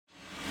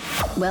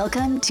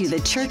Welcome to the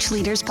Church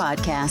Leaders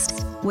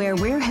Podcast, where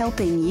we're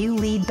helping you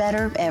lead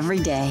better every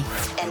day.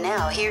 And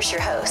now, here's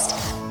your host.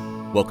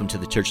 Welcome to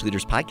the Church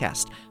Leaders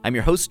Podcast. I'm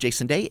your host,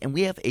 Jason Day, and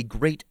we have a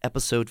great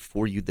episode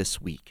for you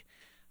this week.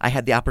 I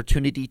had the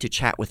opportunity to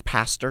chat with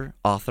pastor,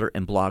 author,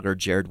 and blogger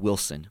Jarrid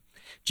Wilson.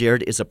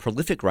 Jarrid is a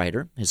prolific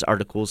writer. His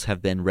articles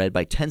have been read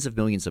by tens of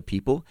millions of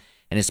people,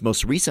 and his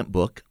most recent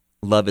book,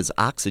 Love is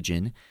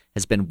Oxygen,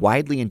 has been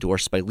widely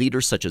endorsed by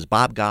leaders such as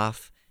Bob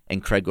Goff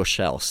and Craig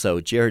Rochelle.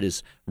 So Jarrid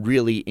is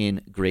really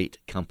in great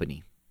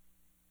company.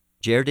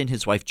 Jarrid and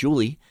his wife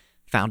Julie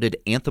founded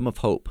Anthem of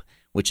Hope,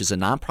 which is a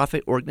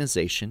nonprofit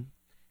organization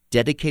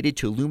dedicated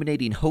to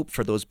illuminating hope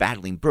for those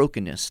battling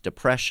brokenness,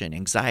 depression,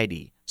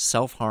 anxiety,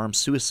 self-harm,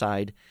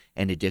 suicide,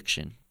 and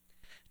addiction.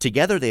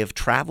 Together, they have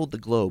traveled the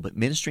globe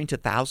ministering to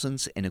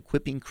thousands and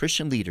equipping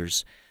Christian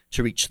leaders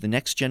to reach the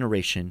next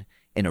generation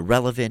in a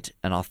relevant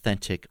and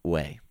authentic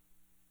way.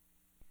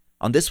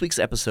 On this week's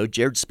episode,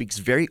 Jarrid speaks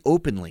very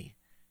openly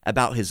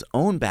about his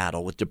own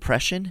battle with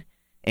depression,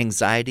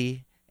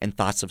 anxiety, and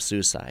thoughts of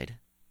suicide.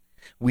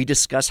 We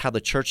discuss how the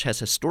church has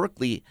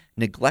historically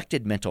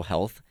neglected mental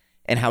health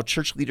and how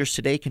church leaders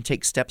today can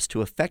take steps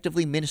to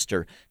effectively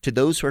minister to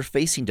those who are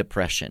facing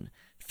depression,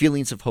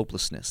 feelings of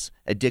hopelessness,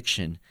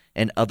 addiction,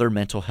 and other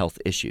mental health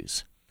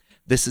issues.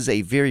 This is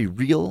a very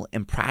real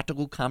and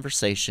practical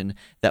conversation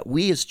that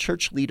we as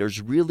church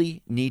leaders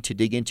really need to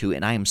dig into,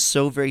 and I am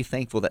so very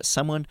thankful that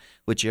someone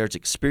with Jarrid's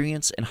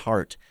experience and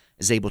heart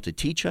is able to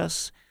teach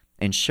us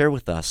and share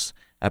with us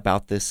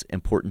about this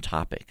important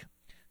topic.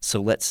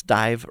 So let's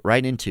dive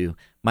right into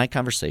my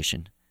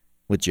conversation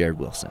with Jarrid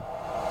Wilson.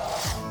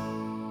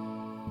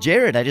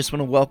 Jarrid, I just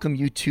want to welcome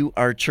you to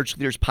our Church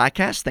Leaders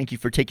Podcast. Thank you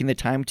for taking the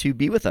time to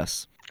be with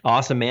us.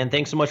 Awesome, man.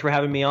 Thanks so much for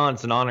having me on.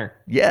 It's an honor.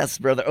 Yes,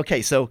 brother.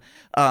 Okay, so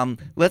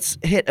let's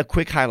hit a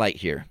quick highlight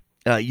here.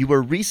 You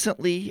were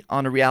recently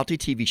on a reality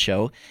TV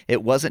show.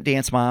 It wasn't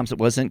Dance Moms. It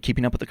wasn't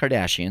Keeping Up with the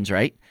Kardashians,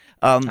 right?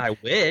 I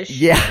wish.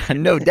 Yeah,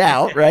 no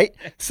doubt, right?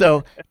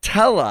 So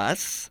tell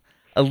us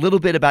a little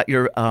bit about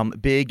your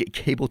big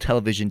cable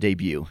television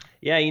debut.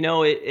 Yeah,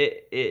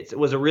 it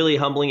was a really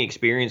humbling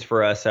experience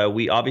for us.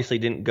 We obviously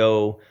didn't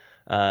go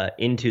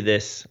into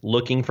this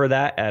looking for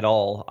that at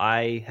all.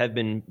 I have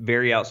been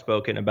very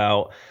outspoken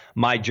about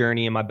my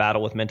journey and my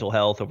battle with mental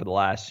health over the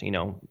last,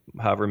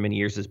 however many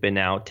years it's been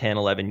now, 10,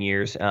 11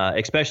 years,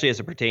 especially as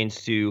it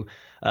pertains to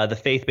the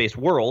faith-based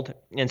world.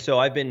 And so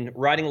I've been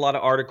writing a lot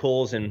of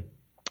articles and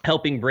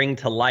helping bring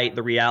to light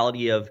the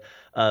reality of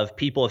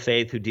people of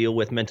faith who deal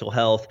with mental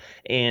health.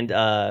 And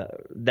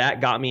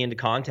that got me into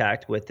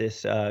contact with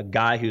this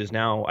guy who's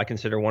now, I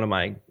consider one of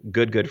my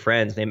good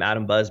friends, named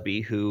Adam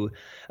Busby, who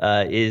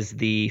is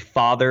the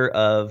father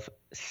of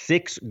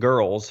 6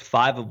 girls,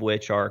 5 of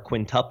which are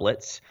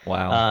quintuplets.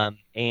 Wow.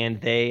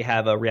 And they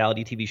have a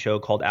reality TV show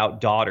called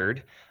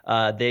Outdaughtered.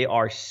 They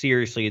are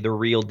seriously the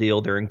real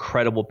deal. They're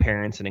incredible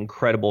parents, an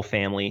incredible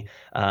family.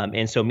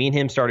 And so me and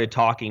him started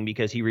talking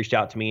because he reached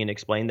out to me and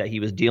explained that he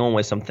was dealing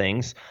with some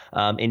things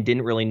and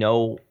didn't really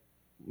know,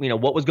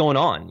 what was going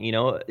on.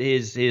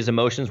 His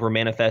emotions were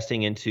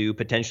manifesting into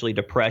potentially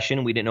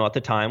depression. We didn't know at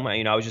the time.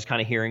 I was just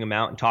kind of hearing him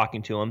out and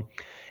talking to him.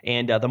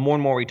 And the more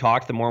and more we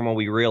talked, the more and more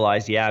we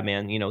realized, yeah,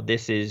 man,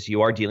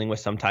 you are dealing with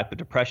some type of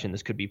depression.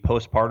 This could be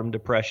postpartum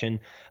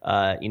depression.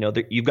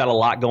 You've got a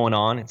lot going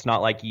on. It's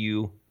not like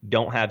you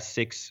don't have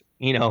 6,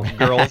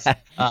 girls,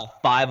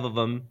 5 of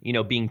them,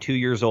 being 2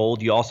 years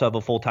old. You also have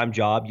a full-time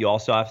job. You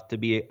also have to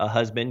be a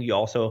husband.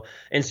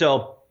 And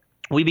so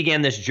we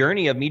began this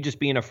journey of me just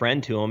being a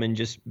friend to him and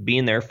just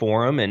being there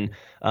for him. And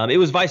it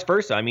was vice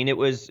versa. I mean, it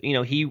was,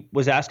 he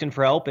was asking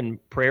for help and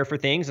prayer for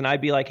things. And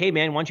I'd be like, hey,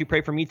 man, why don't you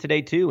pray for me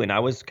today too? And I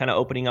was kind of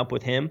opening up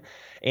with him.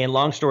 And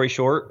long story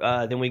short,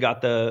 then we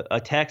got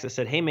a text that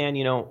said, hey, man,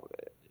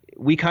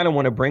 we kind of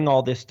want to bring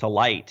all this to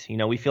light.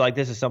 We feel like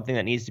this is something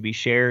that needs to be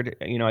shared.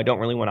 I don't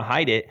really want to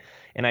hide it.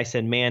 And I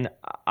said, man,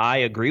 I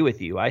agree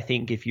with you. I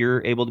think if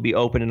you're able to be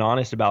open and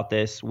honest about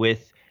this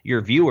with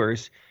your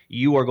viewers,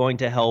 you are going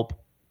to help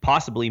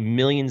possibly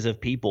millions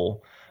of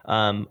people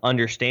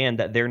understand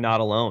that they're not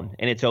alone,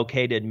 and it's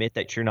okay to admit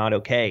that you're not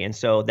okay. And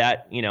so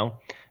that,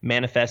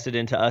 manifested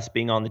into us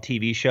being on the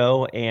TV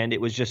show, and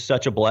it was just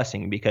such a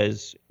blessing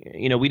because,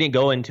 we didn't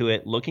go into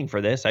it looking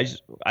for this.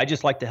 I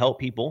just like to help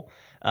people,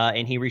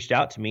 and he reached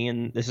out to me,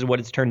 and this is what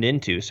it's turned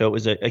into. So it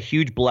was a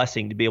huge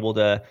blessing to be able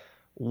to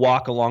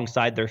walk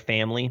alongside their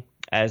family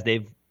as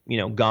they've,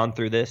 gone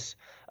through this.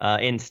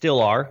 And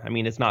still are. I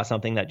mean, it's not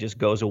something that just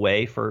goes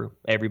away for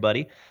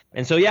everybody.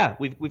 And so, yeah,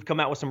 we've come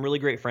out with some really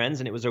great friends,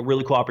 and it was a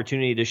really cool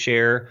opportunity to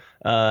share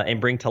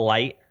and bring to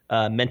light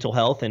mental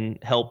health and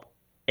help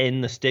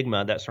end the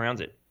stigma that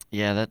surrounds it.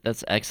 Yeah,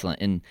 that's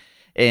excellent.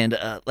 And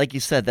like you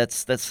said,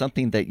 that's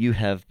something that you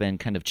have been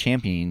kind of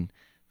championing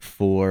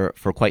for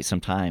quite some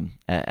time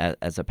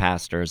as a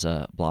pastor, as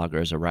a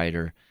blogger, as a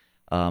writer,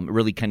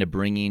 really kind of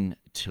bringing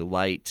to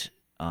light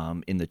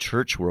in the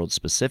church world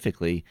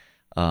specifically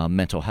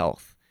mental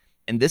health.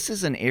 And this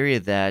is an area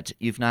that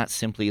you've not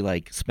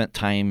simply spent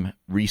time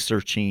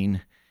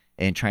researching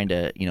and trying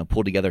to,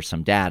 pull together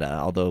some data,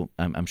 although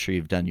I'm sure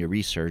you've done your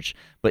research,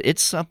 but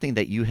it's something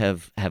that you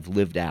have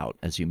lived out,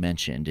 as you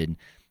mentioned,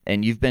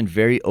 and you've been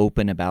very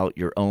open about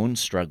your own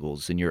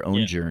struggles and your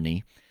own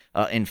journey.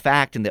 In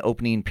fact, in the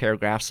opening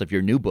paragraphs of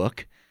your new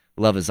book,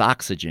 Love is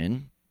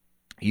Oxygen,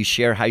 you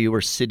share how you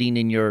were sitting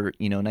in your,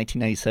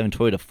 1997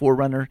 Toyota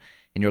 4Runner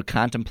and you're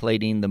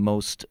contemplating the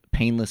most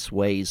painless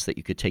ways that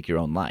you could take your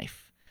own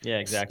life. Yeah,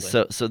 exactly.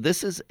 So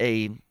this is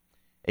a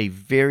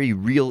very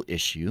real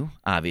issue,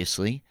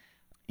 obviously,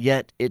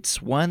 yet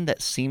it's one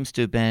that seems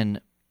to have been,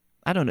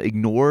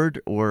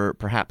 ignored or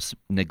perhaps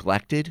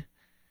neglected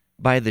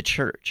by the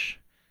church.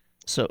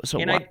 I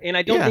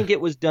don't think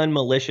it was done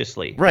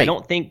maliciously. Right. I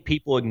don't think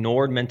people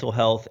ignored mental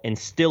health and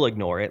still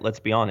ignore it. Let's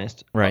be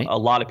honest. Right. A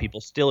lot of people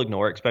still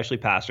ignore it, especially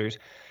pastors.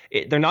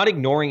 They're not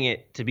ignoring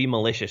it to be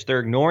malicious. They're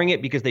ignoring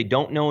it because they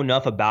don't know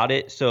enough about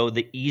it. So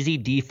the easy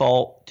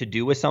default to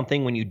do with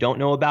something when you don't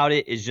know about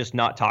it is just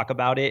not talk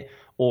about it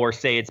or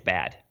say it's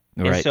bad.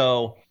 Right. And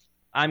so,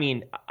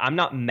 I'm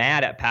not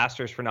mad at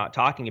pastors for not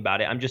talking about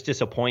it. I'm just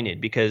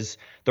disappointed because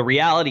the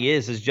reality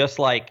is just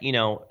like,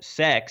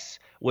 sex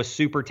was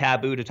super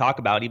taboo to talk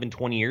about even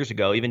 20 years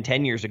ago, even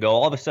 10 years ago.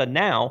 All of a sudden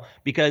now,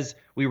 because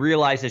we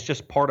realize it's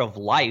just part of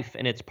life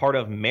and it's part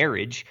of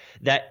marriage,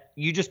 that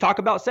you just talk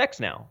about sex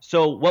now.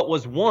 So what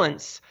was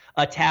once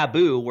a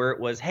taboo where it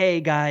was, hey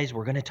guys,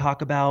 we're going to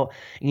talk about,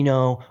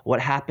 what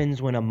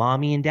happens when a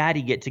mommy and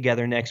daddy get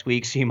together next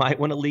week. So you might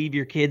want to leave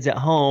your kids at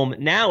home.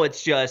 Now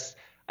it's just,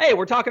 hey,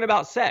 we're talking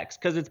about sex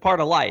because it's part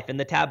of life and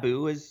the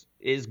taboo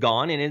is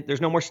gone and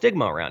there's no more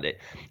stigma around it.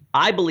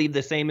 I believe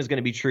the same is going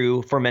to be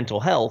true for mental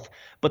health,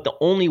 but the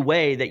only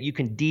way that you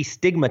can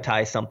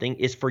destigmatize something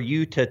is for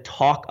you to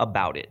talk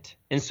about it.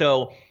 And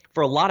so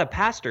for a lot of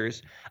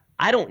pastors,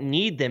 I don't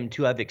need them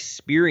to have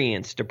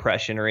experienced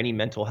depression or any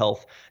mental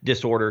health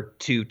disorder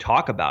to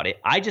talk about it.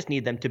 I just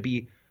need them to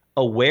be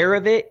aware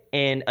of it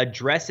and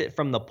address it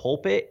from the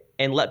pulpit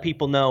and let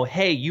people know,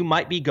 hey, you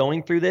might be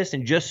going through this.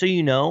 And just so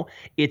you know,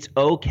 it's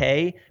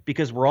okay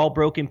because we're all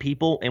broken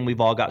people and we've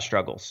all got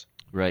struggles.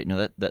 Right.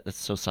 No, that's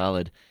so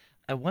solid.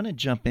 I want to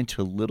jump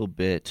into a little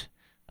bit.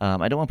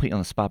 I don't want to put you on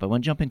the spot, but I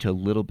want to jump into a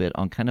little bit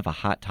on kind of a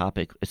hot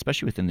topic,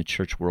 especially within the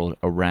church world,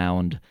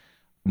 around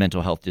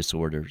mental health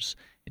disorders,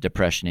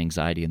 depression,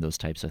 anxiety, and those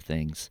types of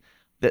things.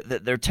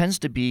 There tends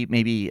to be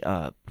maybe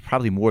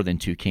probably more than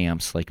two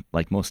camps,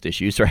 like most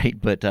issues, right?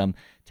 But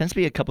tends to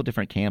be a couple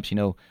different camps.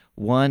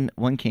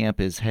 One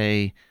camp is,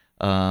 hey,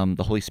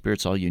 the Holy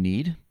Spirit's all you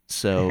need.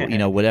 So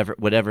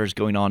whatever's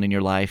going on in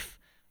your life,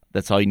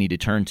 that's all you need to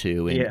turn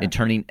to, and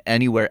turning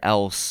anywhere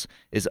else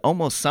is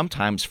almost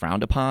sometimes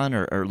frowned upon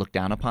or looked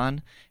down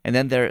upon. And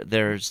then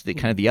there's the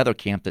kind of the other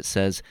camp that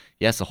says,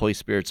 yes, the Holy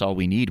Spirit's all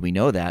we need. We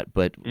know that,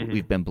 but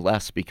we've been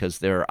blessed because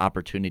there are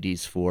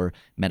opportunities for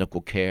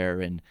medical care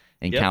and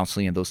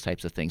counseling and those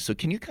types of things. So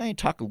can you kind of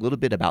talk a little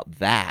bit about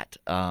that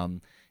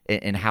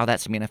and how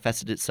that's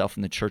manifested itself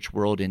in the church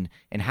world and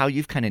how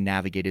you've kind of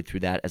navigated through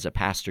that as a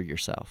pastor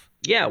yourself?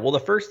 Yeah, well, the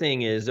first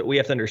thing is that we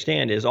have to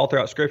understand is all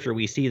throughout Scripture,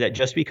 we see that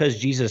just because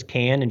Jesus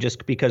can and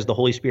just because the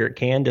Holy Spirit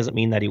can doesn't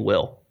mean that he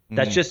will.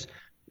 That's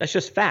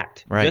just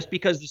fact. Right. Just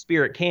because the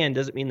Spirit can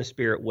doesn't mean the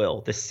Spirit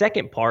will. The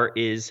second part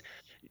is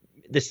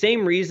the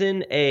same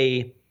reason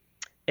a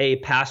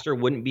pastor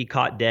wouldn't be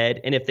caught dead.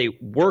 And if they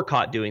were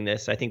caught doing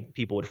this, I think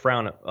people would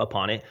frown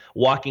upon it,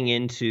 walking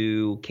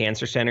into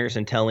cancer centers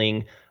and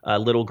telling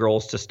little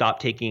girls to stop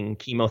taking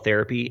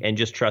chemotherapy and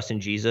just trust in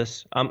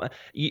Jesus.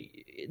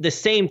 The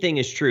same thing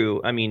is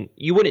true. I mean,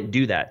 you wouldn't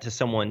do that to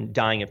someone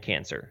dying of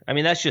cancer. I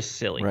mean, that's just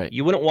silly. Right.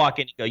 You wouldn't walk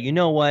in and go, you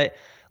know what,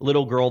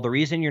 little girl, the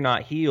reason you're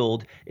not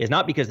healed is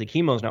not because the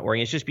chemo is not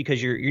working. It's just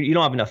because you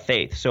don't have enough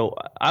faith. So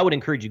I would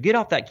encourage you, get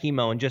off that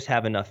chemo and just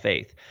have enough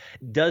faith.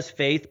 Does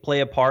faith play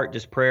a part?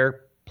 Does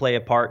prayer play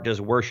a part?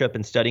 Does worship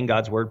and studying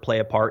God's word play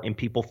a part in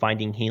people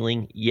finding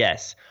healing?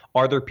 Yes.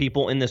 Are there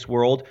people in this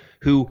world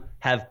who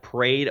have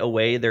prayed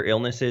away their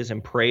illnesses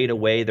and prayed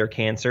away their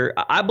cancer?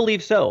 I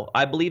believe so.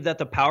 I believe that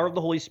the power of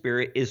the Holy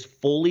Spirit is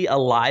fully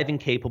alive and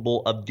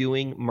capable of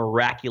doing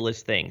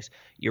miraculous things.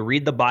 You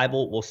read the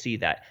Bible, we'll see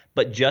that.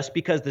 But just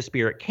because the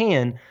Spirit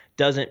can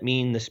doesn't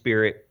mean the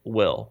Spirit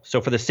will. So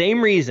for the same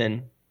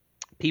reason,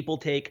 people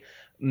take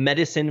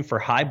medicine for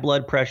high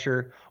blood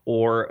pressure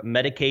or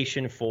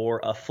medication for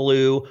a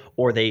flu,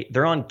 or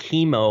they're on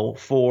chemo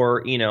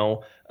for,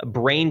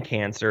 brain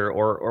cancer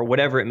or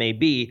whatever it may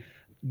be.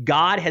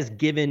 God has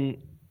given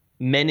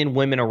men and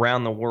women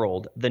around the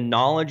world the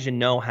knowledge and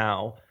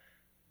know-how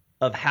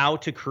of how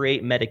to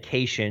create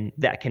medication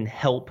that can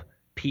help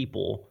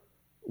people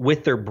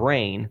with their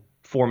brain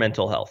for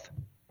mental health.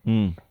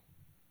 And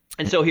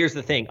so here's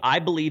the thing. I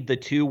believe the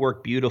two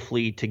work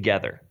beautifully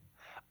together.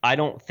 I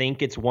don't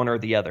think it's one or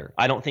the other.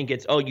 I don't think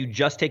it's, you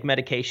just take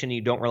medication and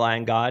you don't rely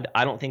on God.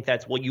 I don't think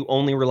that's, you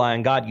only rely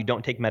on God, you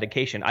don't take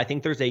medication. I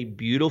think there's a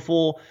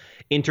beautiful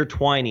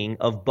intertwining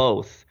of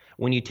both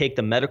when you take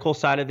the medical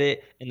side of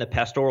it and the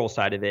pastoral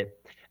side of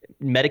it.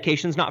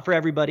 Medication's not for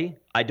everybody.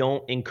 I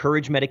don't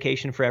encourage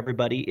medication for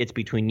everybody. It's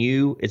between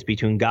you, it's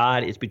between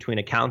God, it's between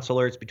a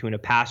counselor, it's between a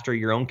pastor,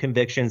 your own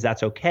convictions.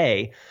 That's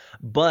okay.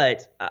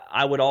 But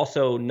I would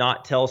also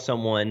not tell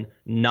someone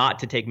not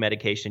to take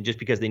medication just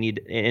because they need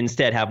to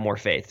instead have more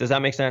faith. Does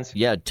that make sense?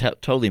 Yeah,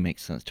 totally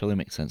makes sense. Totally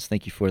makes sense.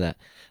 Thank you for that.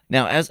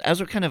 Now, as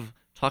we're kind of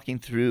talking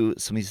through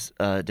some of these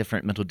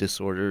different mental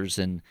disorders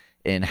and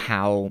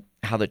how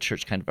the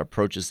church kind of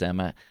approaches them,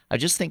 I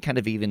just think kind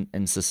of even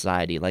in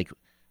society, like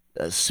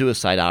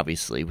suicide,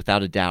 obviously,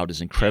 without a doubt, is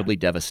incredibly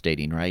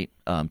devastating, right?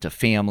 To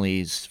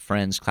families,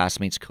 friends,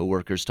 classmates,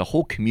 coworkers, to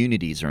whole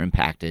communities are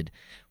impacted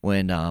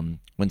when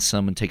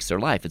someone takes their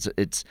life.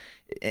 It's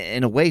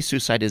in a way,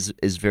 suicide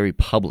is very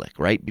public,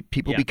 right?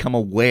 People become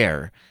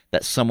aware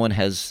that someone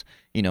has,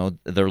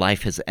 their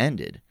life has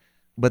ended.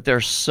 But there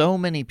are so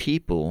many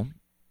people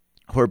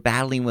who are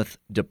battling with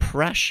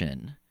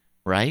depression,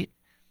 right?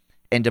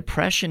 And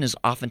depression is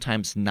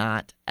oftentimes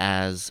not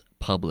as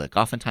public.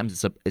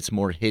 Oftentimes it's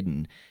more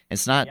hidden.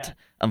 It's not,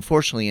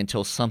 unfortunately,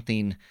 until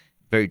something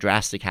very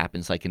drastic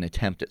happens, like an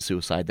attempt at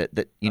suicide,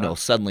 that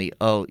suddenly,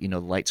 the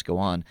lights go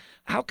on.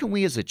 How can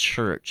we as a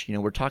church,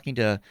 we're talking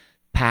to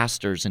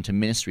pastors and to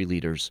ministry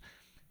leaders,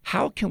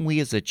 how can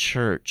we as a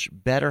church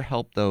better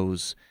help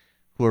those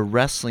who are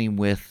wrestling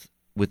with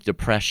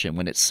depression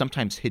when it's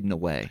sometimes hidden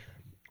away?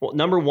 Well,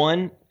 number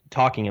one,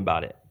 talking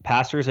about it.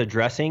 Pastors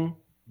addressing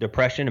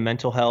depression and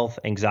mental health,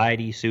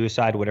 anxiety,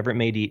 suicide, whatever it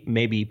may be,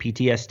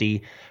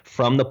 PTSD,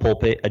 from the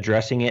pulpit,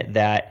 addressing it,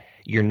 that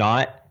you're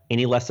not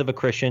any less of a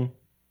Christian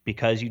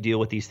because you deal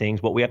with these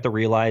things. What we have to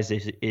realize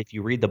is, if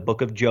you read the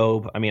book of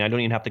Job, I don't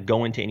even have to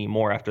go into any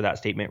more after that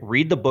statement.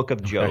 Read the book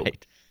of Job.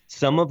 Right.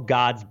 Some of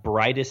God's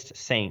brightest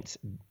saints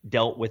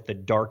dealt with the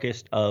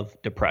darkest of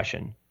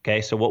depression.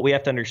 Okay, so what we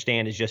have to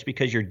understand is, just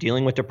because you're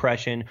dealing with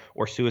depression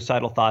or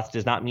suicidal thoughts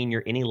does not mean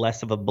you're any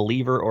less of a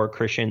believer or a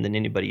Christian than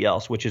anybody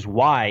else, which is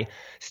why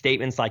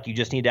statements like you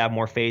just need to have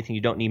more faith and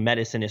you don't need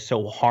medicine is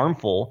so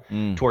harmful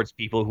towards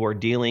people who are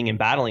dealing and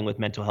battling with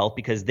mental health,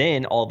 because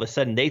then all of a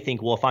sudden they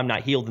think, well, if I'm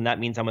not healed, then that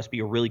means I must be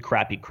a really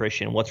crappy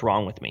Christian. What's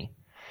wrong with me?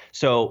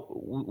 So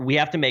we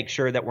have to make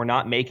sure that we're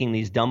not making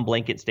these dumb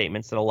blanket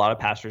statements that a lot of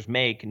pastors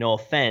make. No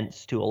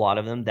offense to a lot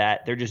of them,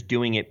 that they're just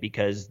doing it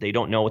because they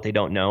don't know what they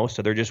don't know,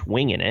 so they're just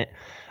winging it.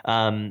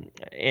 And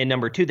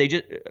number two,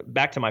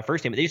 back to my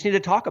first statement, they just need to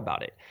talk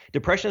about it.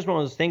 Depression is one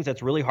of those things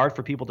that's really hard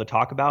for people to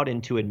talk about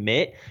and to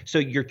admit. So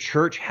your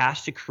church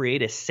has to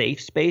create a safe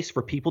space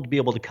for people to be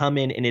able to come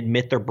in and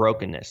admit their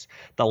brokenness.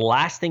 The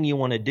last thing you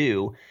want to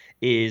do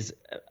is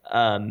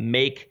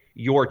make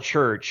your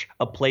church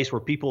a place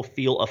where people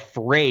feel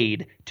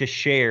afraid to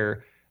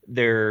share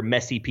their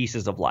messy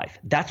pieces of life.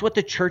 That's what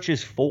the church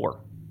is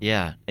for.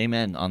 Yeah,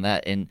 amen on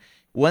that. And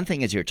one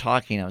thing, as you're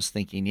talking, I was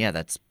thinking,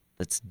 that's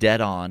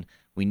dead on.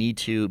 We need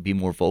to be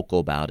more vocal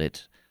about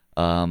it,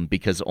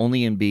 because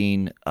only in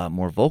being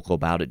more vocal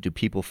about it do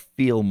people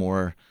feel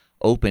more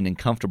open and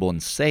comfortable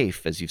and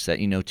safe, as you've said,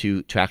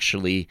 to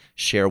actually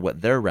share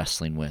what they're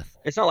wrestling with.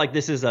 It's not like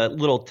this is a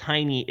little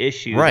tiny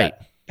issue. Right.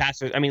 That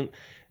pastors,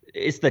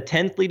 it's the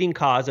 10th leading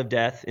cause of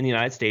death in the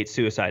United States.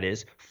 Suicide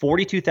is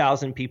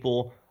 42,000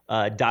 people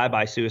die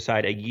by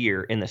suicide a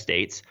year in the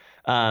States.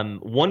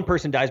 One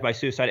person dies by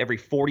suicide every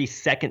 40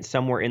 seconds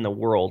somewhere in the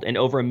world, and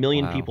over 1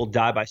 million people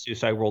die by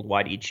suicide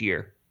worldwide each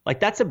year. Like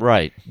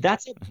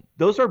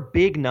those are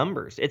big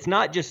numbers. It's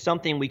not just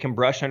something we can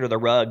brush under the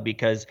rug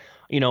because,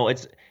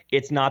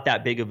 it's not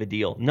that big of a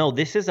deal. No,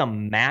 this is a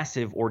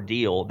massive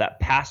ordeal that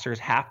pastors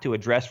have to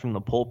address from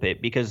the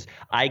pulpit, because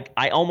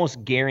I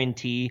almost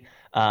guarantee,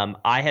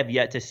 I have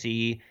yet to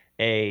see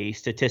a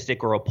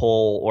statistic or a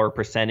poll or a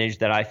percentage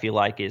that I feel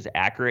like is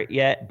accurate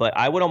yet, but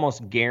I would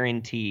almost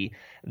guarantee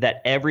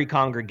that every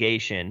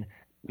congregation,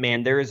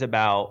 man, there is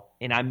about,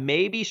 and I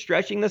may be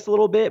stretching this a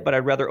little bit, but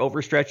I'd rather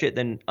overstretch it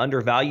than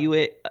undervalue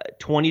it,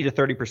 20 to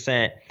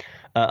 30%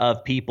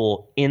 of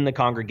people in the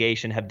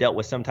congregation have dealt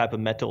with some type of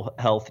mental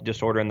health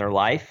disorder in their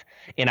life.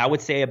 And I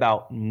would say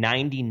about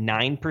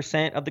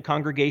 99% of the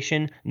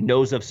congregation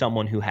knows of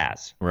someone who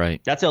has.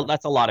 Right. That's a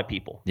lot of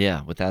people.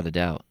 Yeah, without a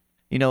doubt.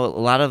 A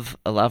lot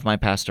of my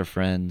pastor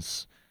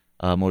friends,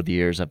 over the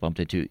years I've bumped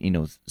into,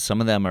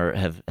 some of them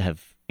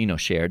have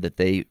shared that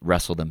they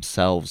wrestle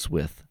themselves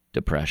with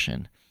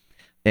depression.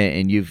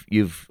 And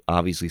you've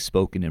obviously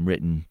spoken and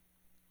written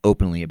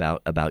openly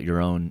about your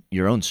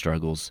own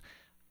struggles.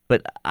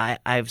 But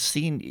I've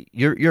seen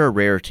you're a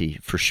rarity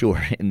for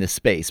sure in this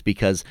space,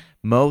 because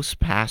most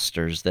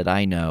pastors that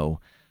I know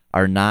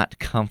are not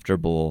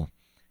comfortable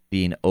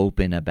being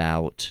open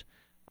about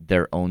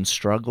their own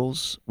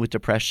struggles with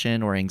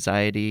depression or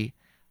anxiety,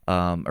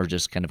 or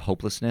just kind of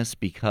hopelessness,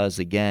 because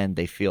again,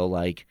 they feel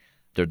like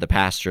they're the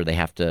pastor, they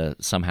have to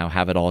somehow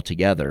have it all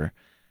together.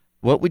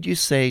 What would you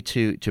say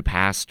to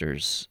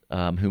pastors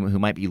who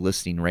might be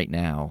listening right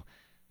now,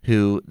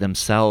 who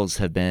themselves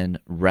have been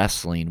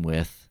wrestling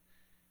with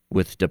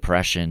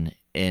depression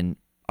and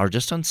are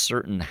just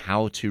uncertain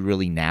how to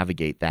really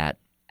navigate that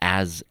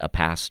as a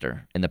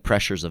pastor and the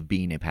pressures of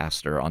being a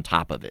pastor on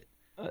top of it?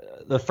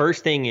 The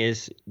first thing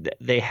is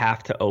they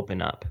have to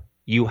open up.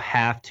 You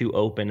have to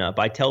open up.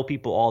 I tell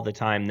people all the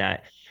time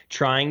that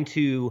trying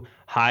to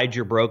hide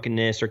your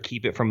brokenness or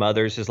keep it from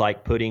others is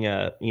like putting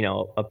a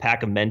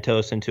pack of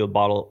Mentos into a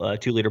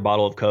 2-liter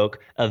bottle of Coke.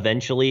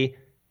 Eventually,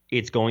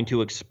 it's going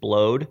to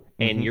explode,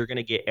 and you're going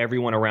to get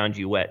everyone around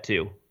you wet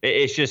too.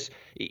 It's just,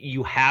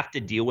 you have to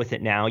deal with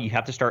it now. You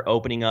have to start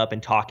opening up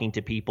and talking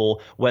to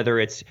people, whether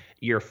it's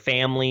your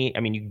family.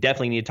 I mean, you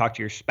definitely need to talk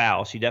to your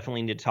spouse. You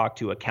definitely need to talk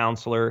to a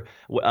counselor,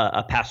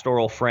 a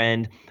pastoral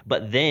friend.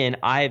 But then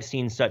I have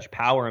seen such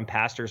power in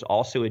pastors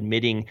also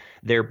admitting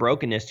their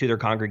brokenness to their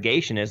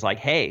congregation as like,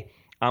 hey,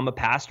 I'm a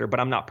pastor, but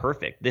I'm not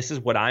perfect. This is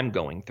what I'm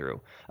going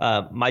through.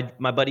 My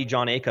buddy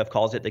John Acuff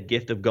calls it the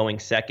gift of going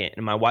second.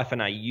 And my wife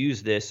and I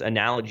use this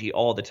analogy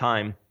all the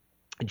time.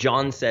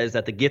 John says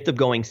that the gift of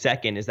going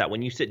second is that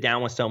when you sit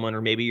down with someone, or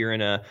maybe you're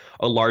in a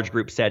large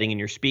group setting and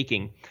you're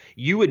speaking,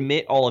 you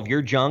admit all of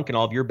your junk and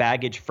all of your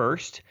baggage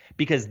first,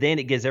 because then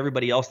it gives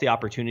everybody else the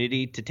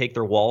opportunity to take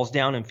their walls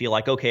down and feel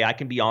like, okay, I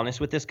can be honest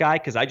with this guy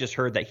because I just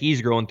heard that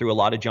he's going through a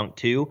lot of junk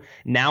too.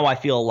 Now I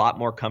feel a lot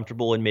more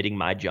comfortable admitting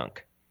my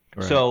junk.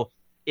 Right. So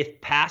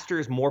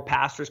if more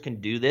pastors can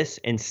do this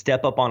and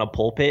step up on a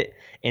pulpit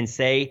and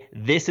say,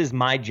 this is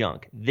my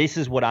junk, this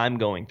is what I'm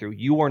going through,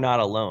 you are not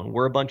alone.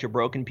 We're a bunch of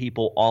broken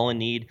people all in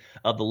need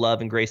of the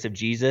love and grace of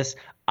Jesus.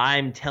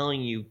 I'm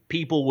telling you,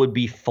 people would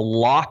be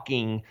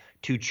flocking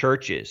to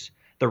churches.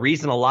 The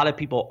reason a lot of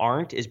people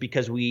aren't is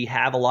because we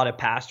have a lot of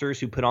pastors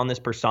who put on this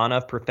persona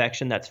of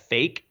perfection that's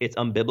fake, it's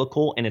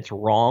unbiblical, and it's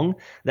wrong,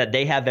 that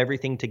they have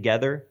everything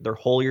together, they're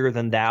holier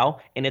than thou,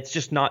 and it's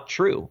just not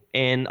true.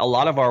 And a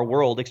lot of our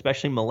world,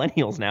 especially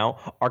millennials now,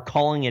 are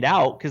calling it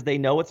out because they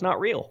know it's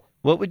not real.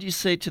 What would you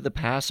say to the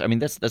pastor? I mean,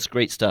 that's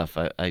great stuff.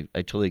 I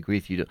totally agree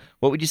with you.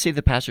 What would you say if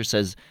the pastor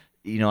says,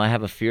 I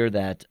have a fear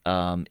that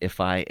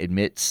if I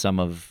admit some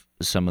of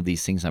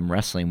these things I'm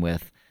wrestling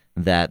with,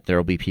 that there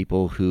will be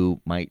people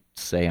who might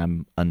say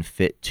I'm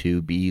unfit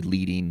to be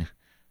leading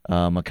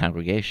a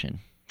congregation?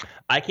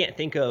 I can't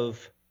think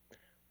of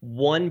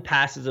one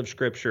passage of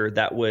scripture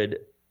that would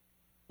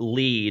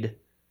lead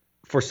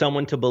for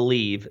someone to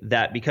believe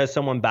that because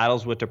someone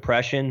battles with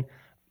depression,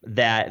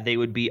 that they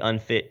would be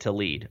unfit to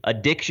lead.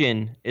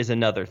 Addiction is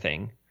another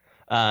thing.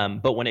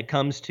 But when it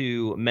comes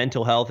to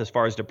mental health, as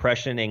far as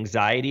depression and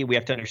anxiety, we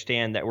have to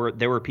understand that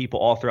there were people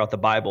all throughout the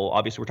Bible.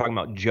 Obviously, we're talking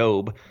about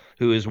Job,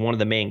 who is one of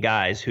the main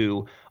guys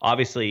who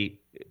obviously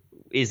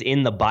is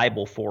in the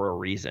Bible for a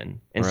reason.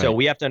 And so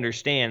we have to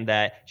understand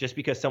that just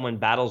because someone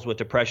battles with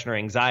depression or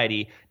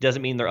anxiety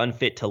doesn't mean they're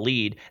unfit to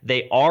lead.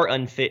 They are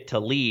unfit to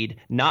lead,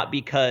 not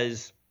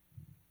because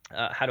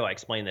how do I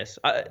explain this?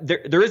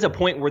 There is a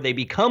point where they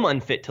become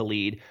unfit to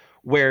lead,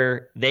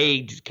 where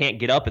they just can't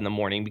get up in the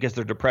morning because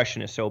their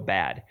depression is so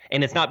bad.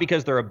 And it's not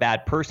because they're a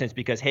bad person. It's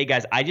because, hey,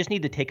 guys, I just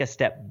need to take a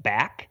step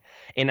back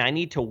and I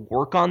need to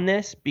work on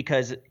this,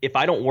 because if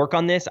I don't work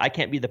on this, I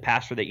can't be the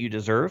pastor that you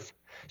deserve.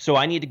 So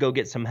I need to go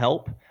get some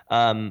help.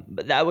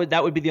 But that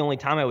would be the only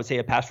time I would say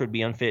a pastor would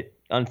be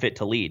unfit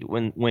to lead,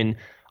 when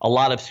a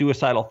lot of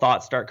suicidal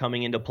thoughts start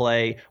coming into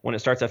play, when it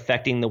starts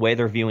affecting the way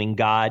they're viewing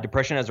God.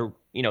 Depression's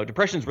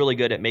really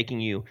good at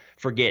making you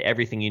forget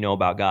everything you know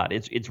about God.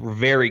 It's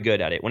very good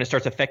at it. When it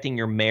starts affecting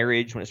your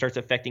marriage, when it starts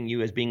affecting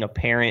you as being a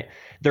parent,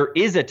 there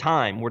is a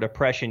time where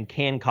depression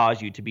can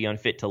cause you to be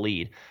unfit to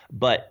lead.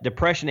 But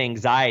depression,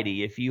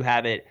 anxiety, if you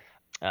have it,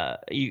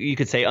 you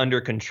could say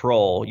under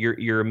control,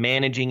 you're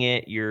managing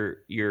it,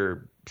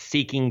 you're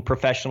seeking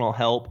professional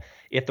help.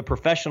 If the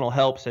professional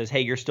help says,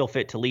 hey, you're still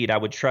fit to lead, I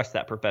would trust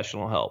that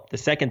professional help. The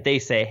second they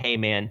say, hey,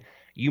 man,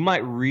 you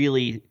might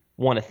really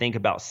want to think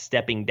about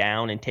stepping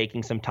down and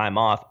taking some time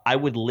off, I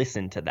would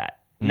listen to that.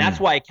 And that's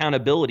why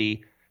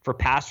accountability for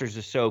pastors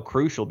is so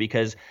crucial,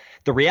 because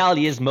the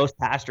reality is most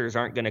pastors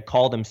aren't going to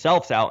call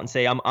themselves out and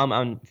say, I'm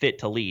unfit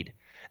to lead.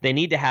 They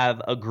need to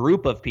have a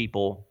group of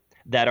people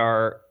that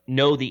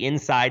know the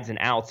insides and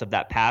outs of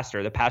that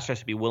pastor. The pastor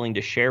has to be willing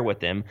to share with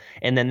them.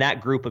 And then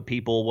that group of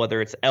people,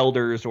 whether it's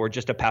elders or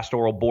just a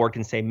pastoral board,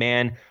 can say,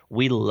 man,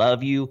 we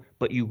love you,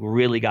 but you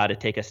really got to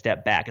take a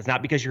step back. It's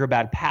not because you're a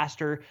bad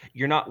pastor.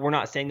 We're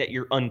not saying that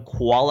you're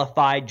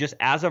unqualified. Just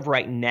as of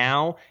right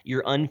now,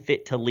 you're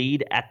unfit to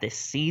lead at this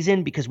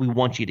season because we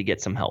want you to get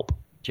some help.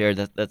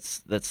 Jarrid,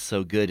 that's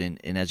so good.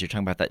 And as you're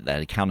talking about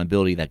that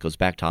accountability, that goes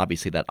back to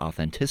obviously that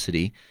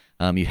authenticity.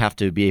 You have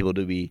to be able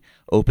to be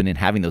open and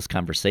having those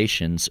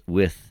conversations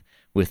with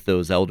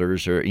those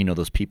elders or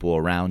those people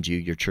around you,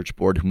 your church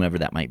board, whomever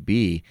that might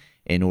be,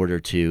 in order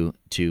to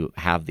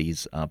have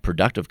these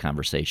productive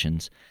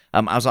conversations.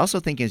 I was also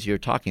thinking as you're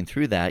talking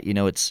through that,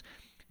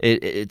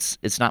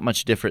 it's not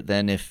much different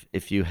than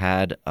if you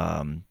had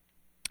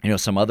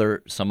some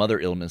other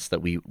illness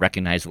that we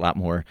recognize a lot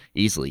more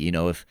easily.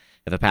 If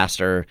a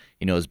pastor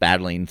is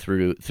battling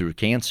through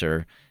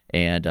cancer,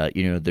 and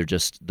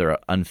they're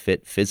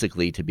unfit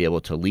physically to be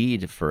able to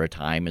lead for a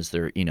time as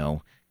they're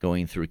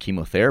going through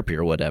chemotherapy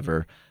or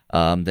whatever,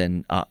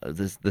 then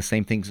the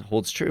same thing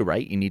holds true,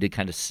 right? You need to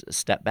kind of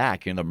step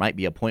back. There might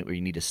be a point where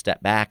you need to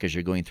step back as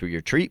you're going through your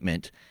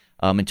treatment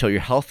until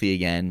you're healthy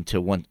again to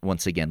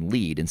once again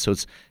lead. And so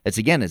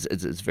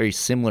it's very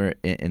similar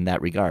in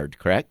that regard,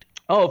 correct?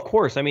 Oh, of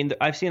course. I mean,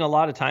 I've seen a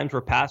lot of times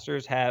where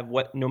pastors have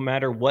no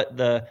matter what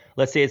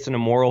let's say it's an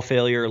immoral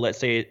failure, let's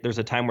say there's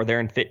a time where they're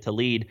unfit to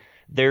lead,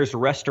 there's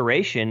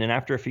restoration. And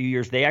after a few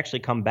years, they actually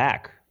come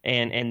back.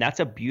 And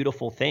that's a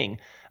beautiful thing.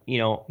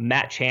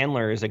 Matt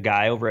Chandler is a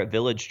guy over at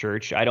Village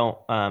Church. I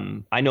know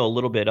a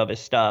little bit of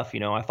his stuff.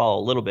 I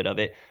follow a little bit of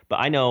it, but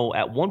I know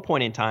at one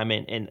point in time,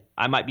 and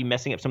I might be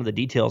messing up some of the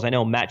details. I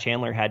know Matt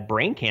Chandler had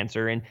brain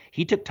cancer and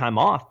he took time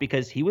off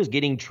because he was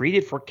getting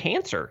treated for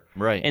cancer.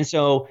 Right. And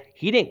so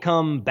he didn't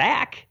come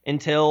back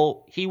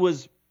until he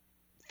was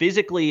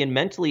physically and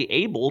mentally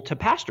able to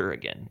pastor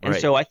again. And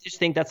Right. so I just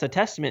think that's a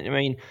testament. I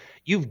mean,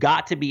 you've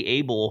got to be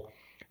able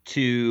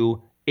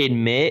to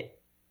admit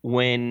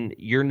when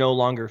you're no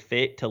longer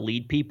fit to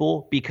lead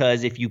people,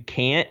 because if you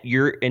can't,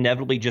 you're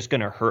inevitably just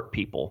going to hurt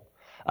people.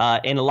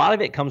 And a lot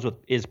of it comes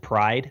is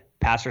pride,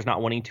 pastors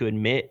not wanting to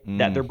admit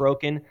that they're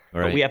broken.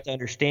 Right. But we have to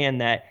understand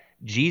that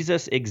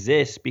Jesus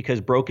exists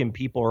because broken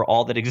people are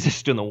all that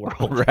exist in the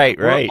world. Right.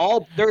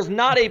 There's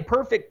not a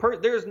perfect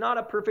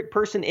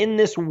person in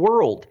this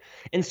world.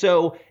 And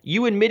so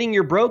you admitting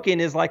you're broken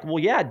is like, well,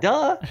 yeah,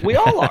 duh, we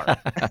all are.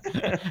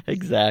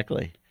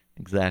 Exactly.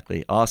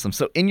 Awesome.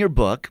 So in your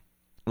book,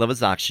 Love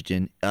is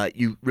Oxygen,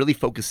 you really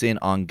focus in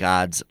on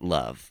God's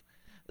love.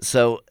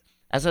 So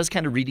as I was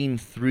kind of reading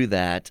through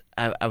that,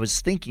 I was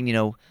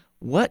thinking,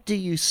 what do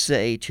you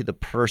say to the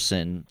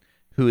person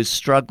who is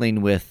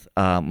struggling with,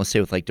 let's say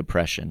with like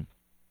depression,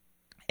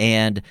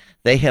 and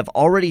they have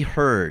already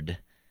heard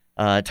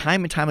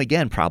time and time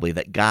again probably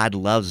that God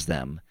loves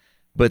them,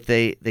 but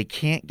they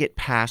can't get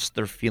past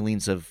their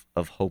feelings of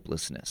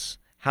hopelessness?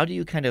 How do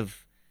you kind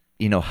of,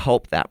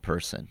 help that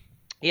person?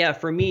 Yeah,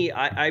 for me,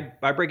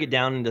 I break it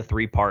down into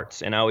 3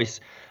 parts, and I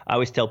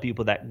always tell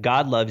people that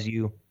God loves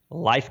you,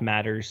 life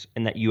matters,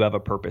 and that you have a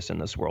purpose in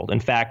this world.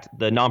 In fact,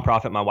 the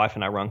nonprofit my wife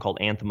and I run called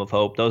Anthem of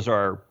Hope, those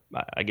are,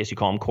 I guess you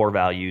call them core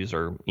values,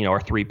 or our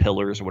 3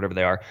 pillars or whatever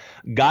they are.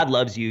 God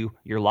loves you,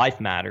 your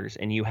life matters,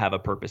 and you have a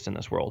purpose in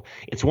this world.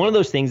 It's one of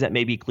those things that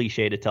may be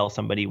cliche to tell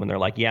somebody when they're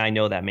like, yeah, I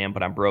know that, man,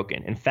 but I'm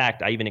broken. In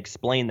fact, I even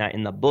explain that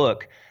in the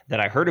book, that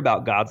I heard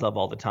about God's love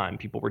all the time.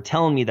 People were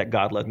telling me that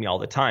God loved me all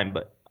the time,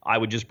 but I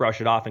would just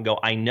brush it off and go,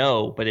 I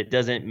know, but it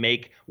doesn't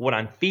make what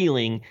I'm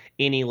feeling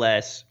any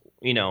less,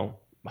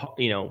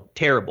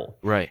 terrible.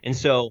 Right. And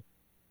so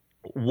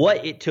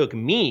what it took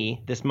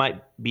me, this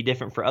might be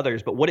different for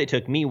others, but what it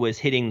took me was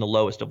hitting the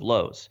lowest of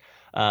lows.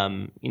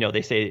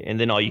 They say, and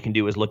then all you can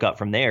do is look up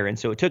from there. And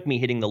so it took me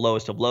hitting the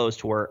lowest of lows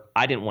to where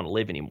I didn't want to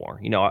live anymore.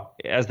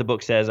 As the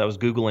book says, I was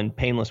Googling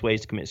painless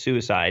ways to commit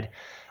suicide.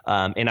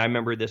 And I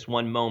remember this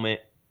one moment,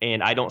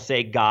 and I don't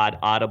say God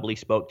audibly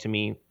spoke to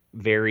me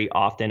very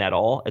often at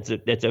all.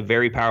 It's a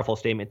very powerful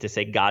statement to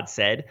say God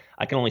said.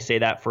 I can only say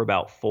that for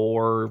about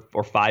 4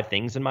 or 5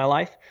 things in my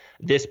life,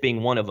 this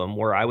being one of them,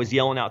 where I was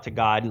yelling out to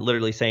God,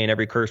 literally saying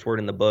every curse word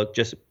in the book,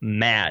 just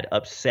mad,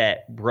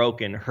 upset,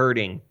 broken,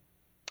 hurting,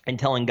 and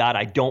telling God,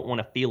 I don't want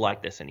to feel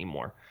like this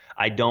anymore.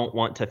 I don't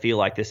want to feel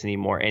like this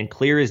anymore. And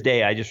clear as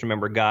day, I just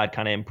remember God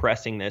kind of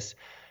impressing this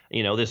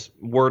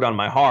word on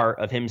my heart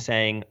of him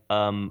saying,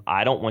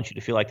 I don't want you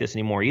to feel like this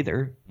anymore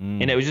either.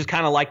 And it was just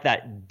kind of like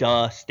that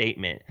duh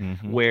statement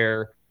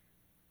where,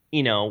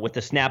 with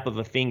the snap of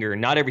a finger,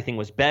 not everything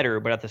was better,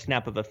 but at the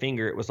snap of a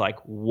finger, it was like,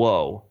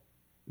 whoa,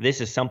 this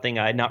is something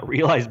I had not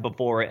realized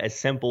before, as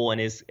simple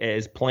and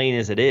as plain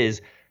as it is.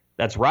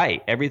 That's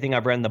right. Everything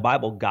I've read in the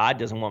Bible, God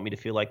doesn't want me to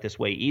feel like this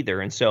way either.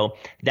 And so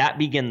that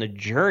began the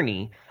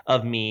journey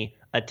of me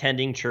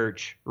attending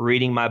church,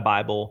 reading my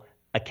Bible,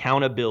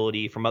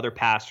 accountability from other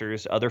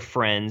pastors, other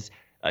friends,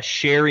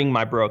 sharing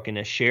my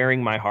brokenness,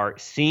 sharing my heart,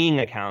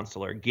 seeing a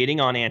counselor, getting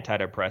on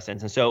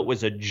antidepressants. And so it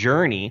was a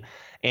journey,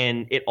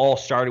 and it all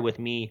started with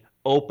me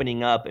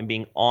opening up and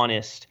being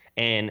honest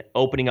and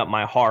opening up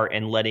my heart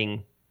and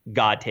letting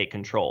God take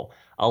control.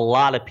 A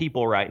lot of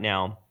people right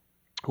now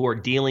who are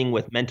dealing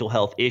with mental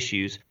health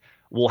issues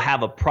will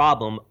have a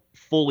problem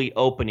fully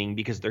opening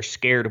because they're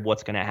scared of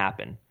what's going to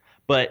happen.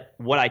 But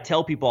what I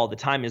tell people all the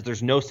time is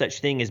there's no such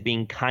thing as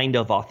being kind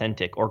of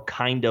authentic or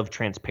kind of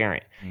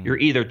transparent. You're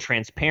either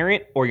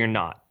transparent or you're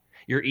not.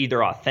 You're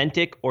either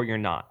authentic or you're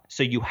not.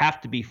 So you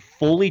have to be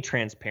fully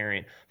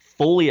transparent,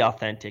 fully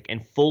authentic,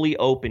 and fully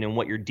open in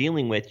what you're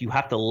dealing with. You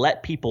have to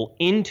let people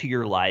into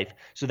your life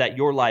so that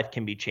your life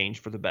can be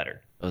changed for the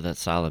better. Oh,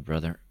 that's solid,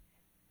 brother.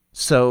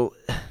 So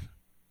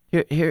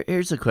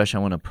here's a question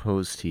I want to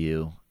pose to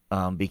you,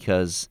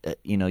 because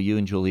you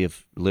and Julie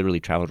have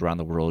literally traveled around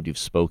the world. You've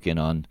spoken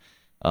on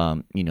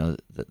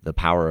the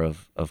power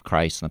of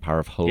Christ and the power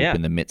of hope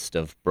in the midst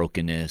of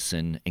brokenness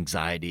and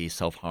anxiety,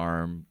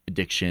 self-harm,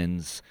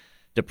 addictions,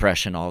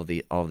 depression, all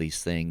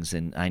these things.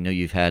 And I know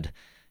you've had,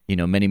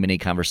 many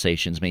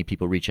conversations. Many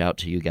people reach out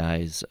to you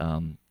guys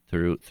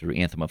through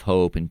Anthem of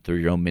Hope and through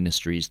your own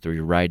ministries, through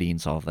your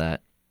writings, all of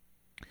that.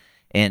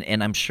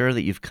 And I'm sure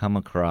that you've come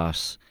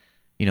across,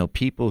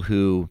 people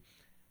who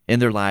in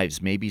their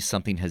lives, maybe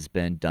something has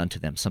been done to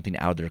them, something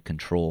out of their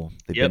control.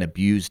 They've been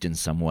abused in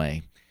some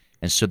way.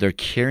 And so they're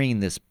carrying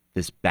this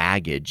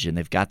baggage, and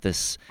they've got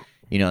this,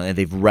 and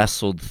they've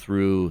wrestled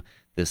through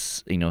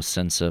this,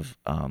 sense of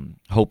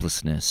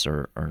hopelessness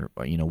or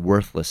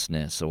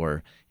worthlessness,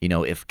 or,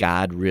 if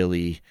God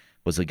really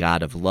was a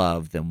God of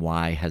love, then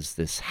why has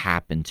this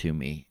happened to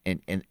me?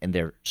 And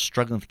they're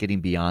struggling with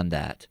getting beyond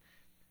that.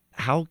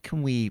 How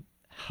can we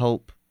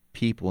help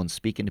people and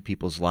speak into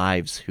people's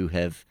lives who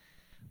have,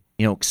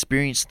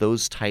 experienced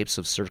those types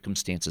of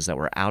circumstances that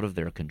were out of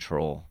their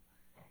control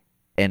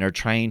and are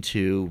trying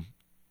to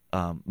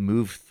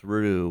move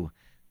through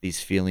these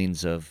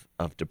feelings of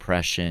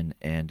depression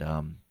and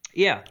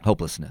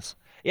hopelessness?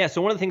 Yeah.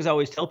 So one of the things I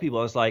always tell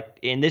people is like,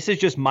 and this is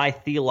just my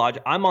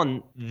I'm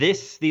on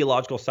this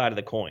theological side of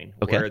the coin,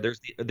 where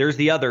there's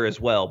the other as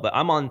well, but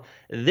I'm on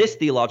this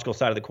theological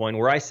side of the coin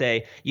where I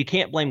say you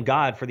can't blame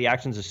God for the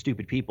actions of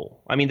stupid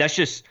people. I mean, that's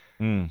just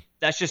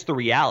the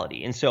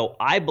reality. And so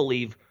I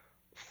believe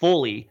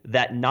fully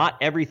that not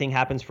everything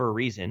happens for a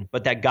reason,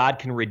 but that God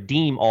can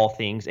redeem all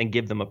things and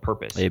give them a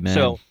purpose. Amen.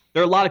 So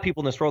there are a lot of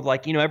people in this world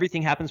like,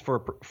 everything happens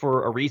for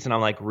a reason.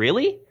 I'm like,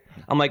 really?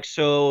 I'm like,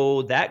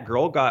 so that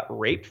girl got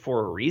raped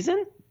for a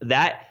reason?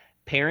 That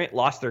parent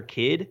lost their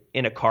kid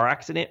in a car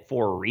accident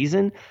for a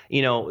reason?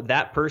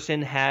 That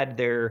person had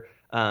their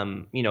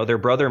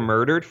brother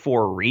murdered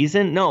for a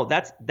reason? No,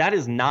 that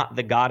is not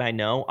the God I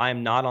know.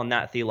 I'm not on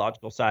that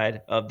theological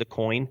side of the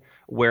coin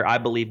where I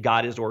believe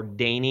God is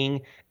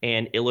ordaining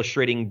and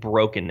illustrating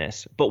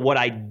brokenness. But what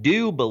I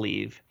do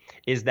believe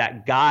is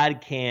that God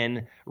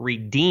can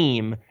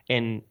redeem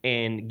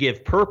and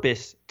give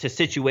purpose to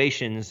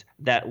situations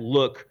that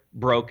look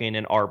broken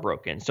and are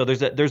broken. So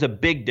there's a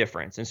big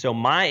difference. And so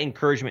my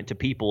encouragement to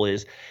people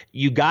is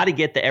you got to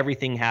get the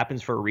everything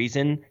happens for a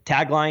reason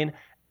tagline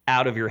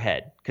out of your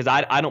head, because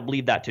I don't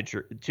believe that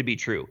to be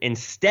true.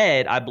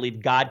 Instead, I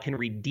believe God can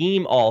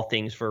redeem all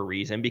things for a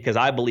reason, because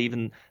I believe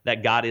in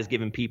that God has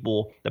given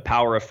people the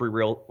power of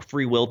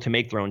free will to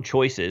make their own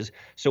choices.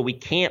 So we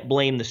can't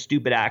blame the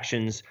stupid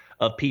actions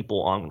of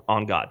people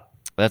on God.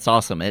 That's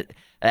awesome.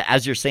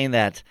 As you're saying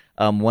that,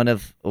 one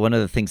of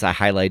the things I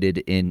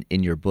highlighted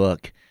in your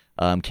book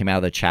came out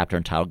of the chapter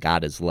entitled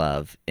 "God is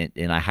Love,"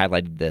 and I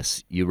highlighted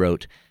this. You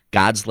wrote,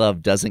 "God's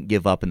love doesn't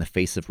give up in the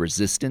face of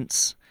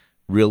resistance.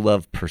 Real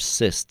love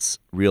persists.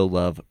 Real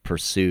love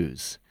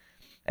pursues."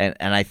 And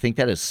I think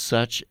that is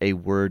such a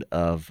word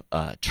of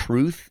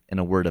truth and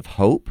a word of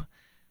hope,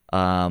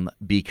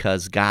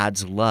 because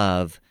God's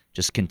love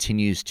just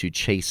continues to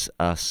chase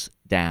us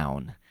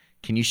down.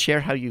 Can you share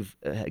how you've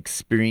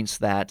experienced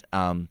that,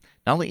 not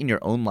only in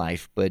your own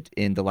life, but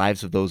in the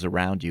lives of those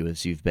around you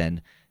as you've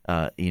been,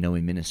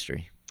 in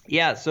ministry?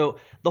 Yeah. So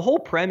the whole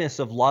premise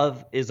of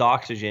Love is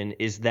Oxygen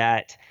is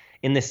that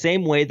in the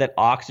same way that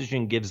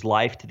oxygen gives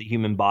life to the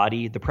human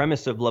body, the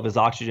premise of Love is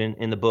Oxygen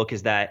in the book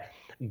is that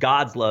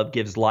God's love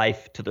gives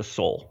life to the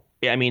soul.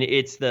 I mean,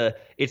 it's the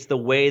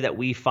way that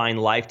we find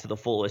life to the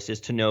fullest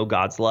is to know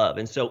God's love.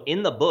 And so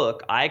in the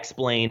book, I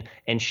explain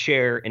and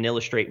share and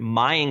illustrate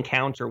my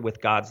encounter with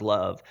God's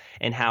love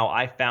and how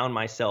I found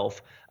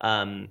myself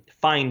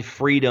find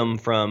freedom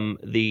from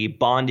the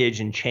bondage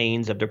and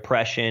chains of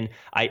depression.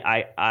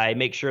 I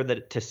make sure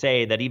to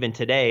say that even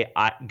today,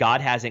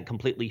 God hasn't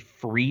completely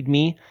freed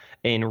me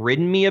and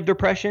ridden me of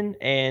depression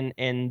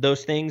and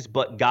those things,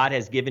 but God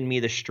has given me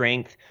the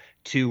strength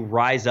to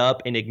rise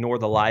up and ignore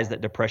the lies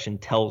that depression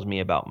tells me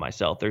about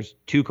myself. There's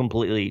two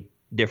completely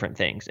different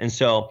things. And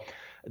so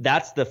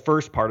that's the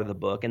first part of the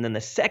book. And then the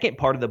second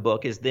part of the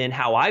book is then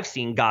how I've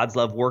seen God's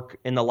love work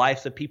in the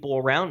lives of people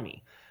around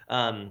me.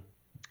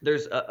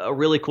 There's a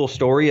really cool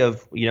story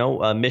of,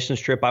 a missions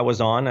trip I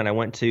was on, and I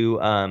went to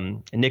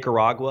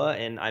Nicaragua,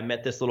 and I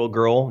met this little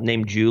girl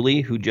named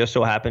Julie, who just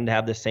so happened to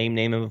have the same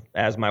name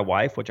as my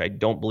wife, which I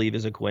don't believe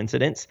is a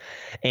coincidence.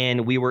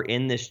 And we were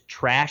in this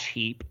trash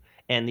heap,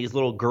 and these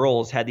little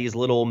girls had these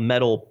little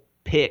metal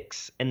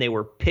picks, and they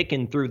were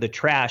picking through the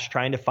trash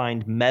trying to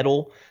find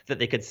metal that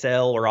they could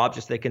sell or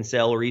objects they can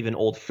sell or even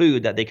old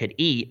food that they could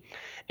eat.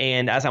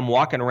 And as I'm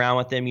walking around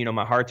with them,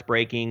 my heart's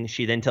breaking.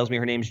 She then tells me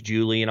her name's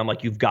Julie, and I'm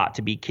like, you've got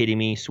to be kidding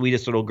me.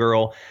 Sweetest little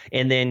girl.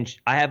 And then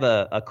I have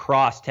a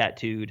cross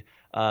tattooed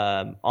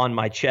on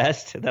my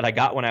chest that I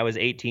got when I was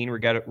 18,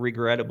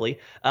 regrettably.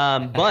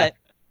 But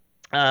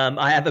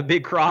I have a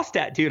big cross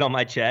tattooed on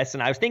my chest,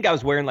 and I think I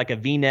was wearing like a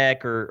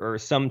V-neck or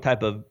some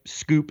type of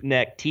scoop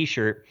neck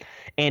T-shirt.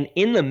 And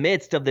in the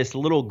midst of this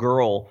little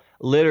girl,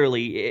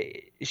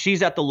 literally,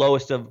 she's at the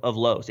lowest of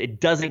lows. It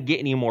doesn't get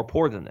any more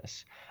poor than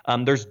this.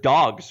 There's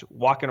dogs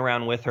walking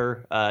around with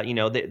her.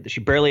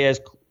 She barely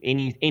has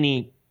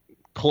any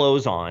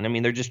clothes on. I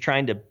mean, they're just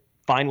trying to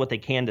find what they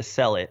can to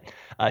sell it.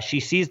 She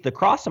sees the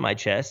cross on my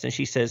chest, and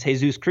she says,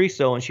 Jesus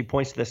Christo, and she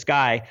points to the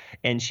sky,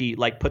 and she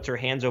puts her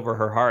hands over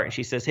her heart, and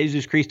she says,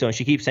 Jesus Christo, and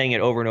she keeps saying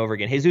it over and over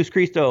again, Jesus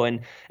Christo,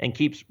 and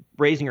keeps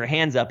raising her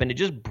hands up, and it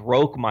just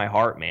broke my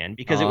heart, man,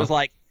 because it was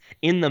like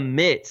in the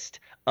midst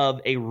of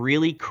a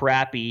really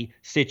crappy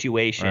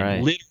situation,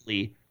 right.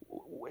 Literally,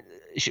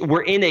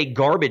 we're in a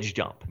garbage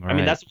dump. Right. I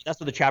mean, that's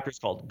what the chapter's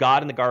called,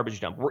 God in the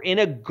garbage dump. We're in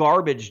a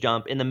garbage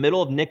dump in the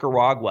middle of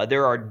Nicaragua.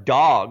 There are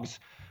dogs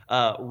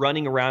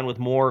running around with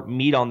more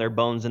meat on their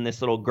bones than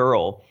this little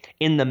girl.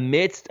 In the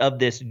midst of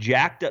this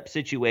jacked up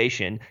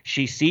situation,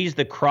 she sees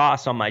the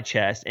cross on my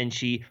chest and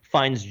she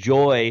finds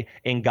joy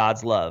in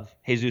God's love,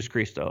 Jesus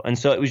Cristo. And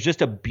so it was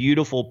just a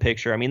beautiful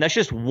picture. I mean, that's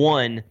just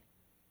one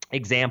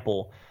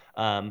example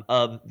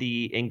of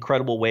the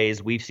incredible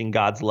ways we've seen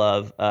God's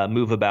love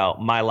move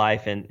about my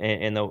life and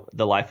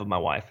the life of my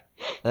wife.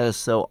 That is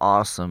so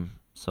awesome.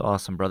 So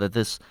awesome, brother.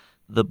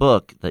 The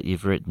book that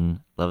you've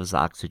written, Love is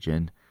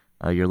Oxygen,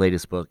 your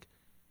latest book,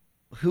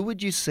 who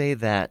would you say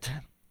that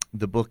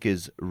the book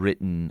is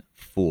written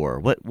for?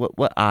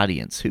 What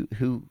audience? Who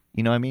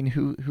you know what I mean?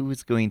 Who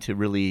is going to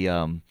really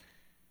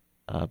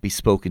be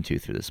spoken to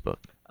through this book?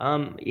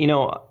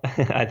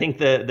 I think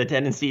the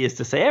tendency is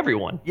to say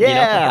everyone.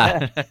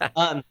 Yeah.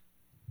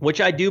 Which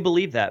I do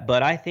believe that,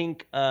 but I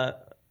think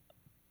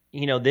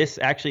this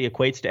actually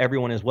equates to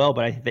everyone as well.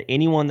 But I think that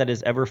anyone that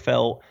has ever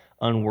felt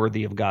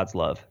unworthy of God's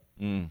love,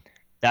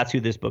 that's who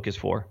this book is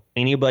for.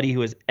 Anybody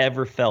who has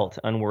ever felt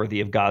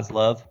unworthy of God's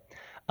love,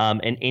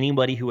 and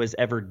anybody who has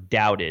ever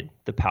doubted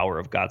the power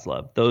of God's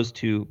love. Those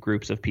two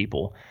groups of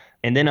people,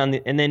 and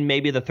then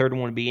maybe the third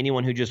one would be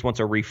anyone who just wants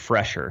a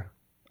refresher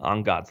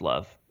on God's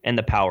love and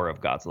the power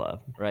of God's love.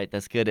 Right,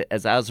 that's good.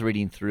 As I was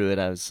reading through it,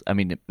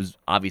 it was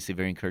obviously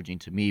very encouraging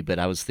to me, but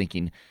I was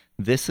thinking,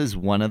 this is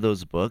one of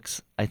those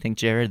books, I think,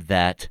 Jarrid,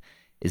 that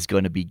is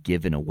going to be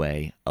given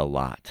away a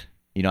lot.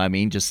 You know what I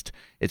mean? Just,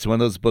 it's one of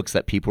those books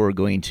that people are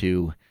going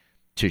to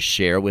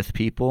share with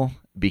people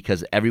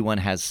because everyone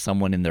has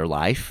someone in their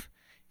life,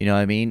 you know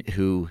what I mean,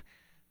 who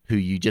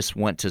you just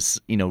want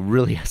to,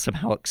 really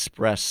somehow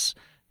express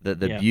the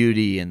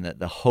beauty and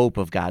the hope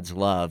of God's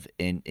love,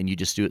 and you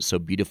just do it so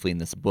beautifully in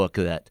this book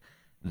that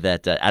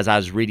as I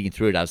was reading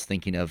through it, I was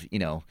thinking of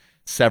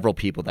several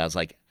people that I was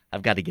like,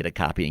 I've got to get a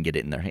copy and get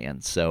it in their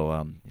hands.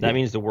 So that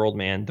means the world,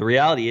 man. The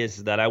reality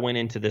is that I went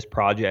into this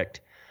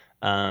project.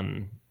 How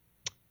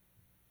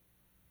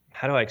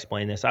do I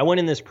explain this? I went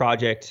in this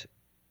project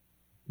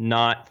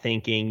not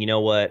thinking, you know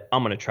what,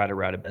 I'm going to try to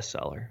write a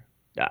bestseller.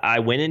 I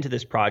went into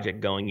this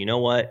project going, you know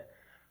what,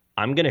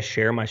 I'm going to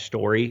share my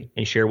story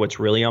and share what's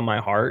really on my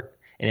heart.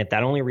 And if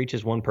that only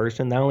reaches one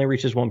person, that only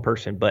reaches one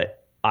person.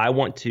 But I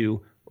want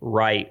to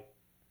write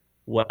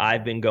what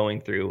I've been going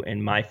through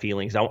and my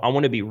feelings. I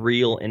want to be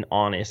real and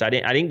honest. I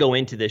didn't go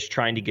into this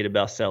trying to get a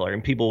bestseller.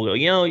 And people will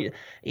go,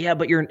 yeah,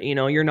 but you're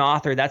an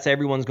author. That's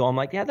everyone's goal. I'm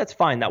like, yeah, that's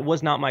fine. That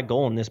was not my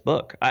goal in this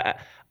book.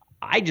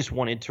 I just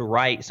wanted to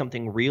write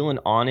something real and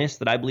honest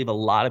that I believe a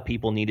lot of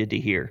people needed to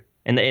hear.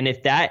 And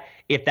if that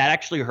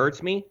actually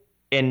hurts me,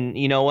 and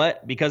you know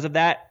what, because of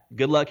that,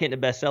 good luck hitting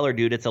a bestseller,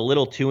 dude. It's a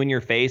little too in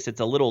your face. It's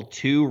a little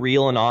too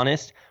real and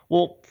honest.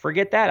 Well,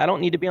 forget that. I don't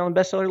need to be on the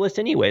bestseller list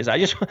anyways. I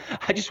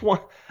just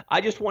want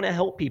to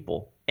help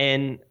people,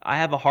 and I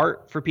have a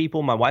heart for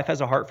people. My wife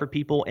has a heart for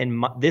people,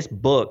 and this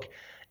book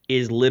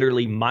is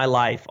literally my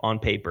life on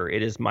paper.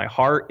 It is my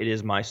heart. It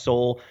is my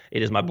soul.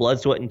 It is my blood,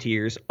 sweat, and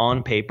tears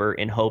on paper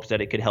in hopes that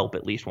it could help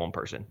at least one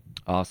person.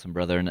 Awesome,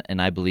 brother.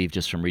 And I believe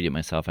just from reading it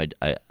myself,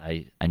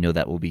 I know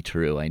that will be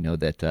true. I know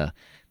that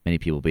many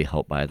people will be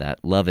helped by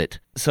that. Love it.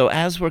 So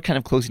as we're kind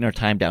of closing our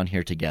time down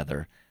here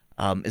together,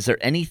 is there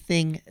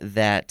anything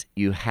that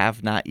you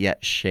have not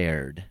yet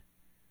shared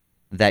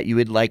that you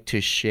would like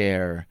to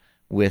share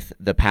with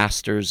the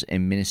pastors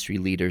and ministry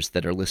leaders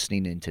that are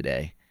listening in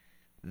today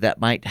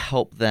that might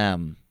help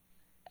them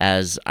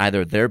as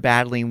either they're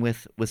battling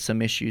with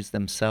some issues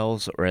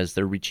themselves or as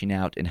they're reaching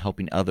out and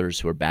helping others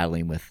who are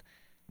battling with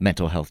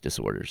mental health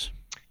disorders?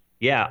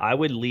 Yeah, I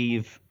would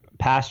leave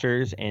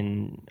pastors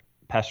and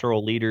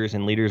pastoral leaders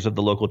and leaders of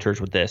the local church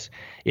with this.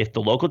 If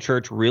the local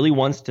church really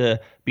wants to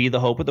be the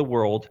hope of the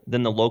world,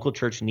 then the local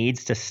church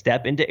needs to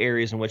step into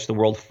areas in which the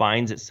world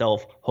finds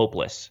itself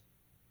hopeless.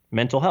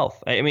 Mental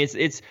health. I mean,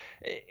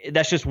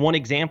 that's just one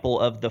example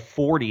of the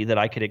 40 that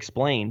I could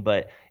explain.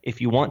 But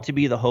if you want to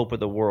be the hope of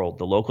the world,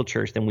 the local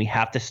church, then we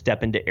have to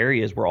step into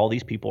areas where all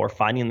these people are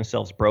finding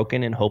themselves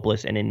broken and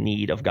hopeless and in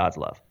need of God's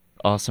love.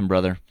 Awesome,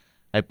 brother.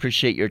 I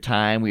appreciate your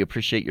time. We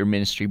appreciate your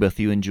ministry, both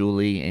you and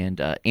Julie,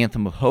 and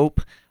Anthem of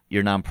Hope,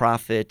 your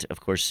nonprofit. Of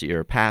course,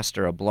 you're a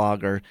pastor, a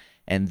blogger,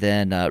 and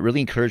then really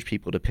encourage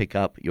people to pick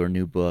up your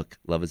new book,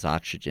 Love is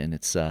Oxygen.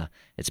 It's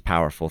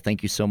powerful.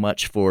 Thank you so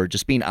much for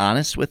just being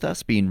honest with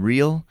us, being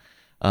real,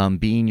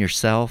 being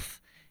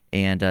yourself,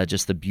 and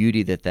just the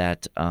beauty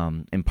that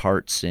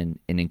imparts and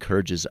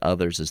encourages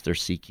others as they're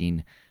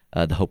seeking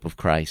the hope of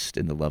Christ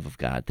and the love of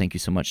God. Thank you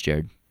so much,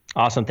 Jarrid.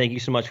 Awesome. Thank you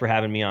so much for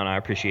having me on. I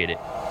appreciate it.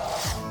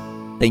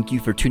 Thank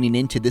you for tuning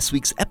in to this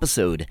week's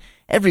episode.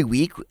 Every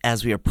week,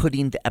 as we are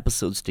putting the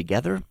episodes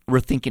together, we're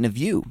thinking of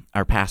you,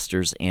 our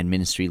pastors and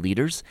ministry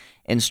leaders,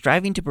 and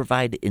striving to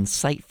provide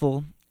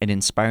insightful and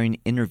inspiring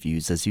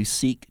interviews as you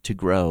seek to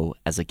grow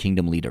as a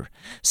kingdom leader.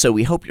 So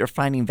we hope you're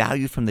finding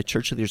value from the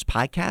Church Leaders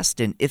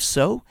Podcast, and if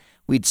so,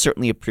 we'd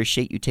certainly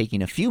appreciate you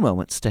taking a few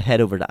moments to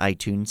head over to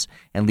iTunes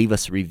and leave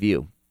us a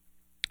review.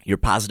 Your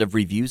positive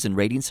reviews and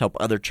ratings help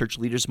other church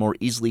leaders more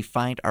easily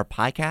find our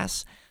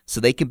podcasts so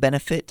they can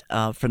benefit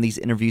from these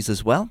interviews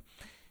as well.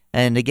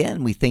 And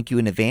again, we thank you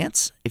in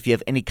advance. If you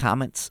have any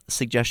comments,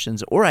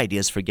 suggestions, or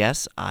ideas for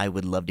guests, I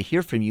would love to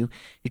hear from you.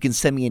 You can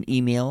send me an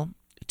email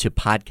to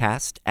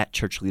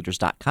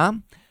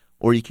podcast@churchleaders.com,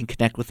 or you can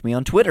connect with me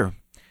on Twitter.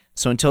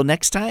 So until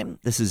next time,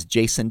 this is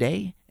Jason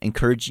Day,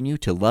 encouraging you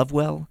to love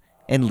well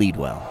and lead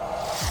well.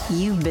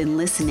 You've been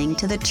listening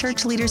to the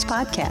Church Leaders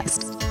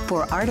Podcast.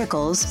 For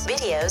articles,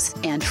 videos,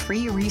 and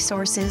free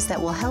resources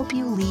that will help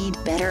you lead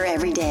better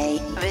every day,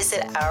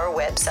 visit our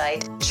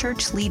website,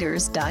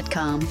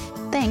 churchleaders.com.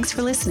 Thanks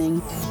for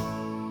listening.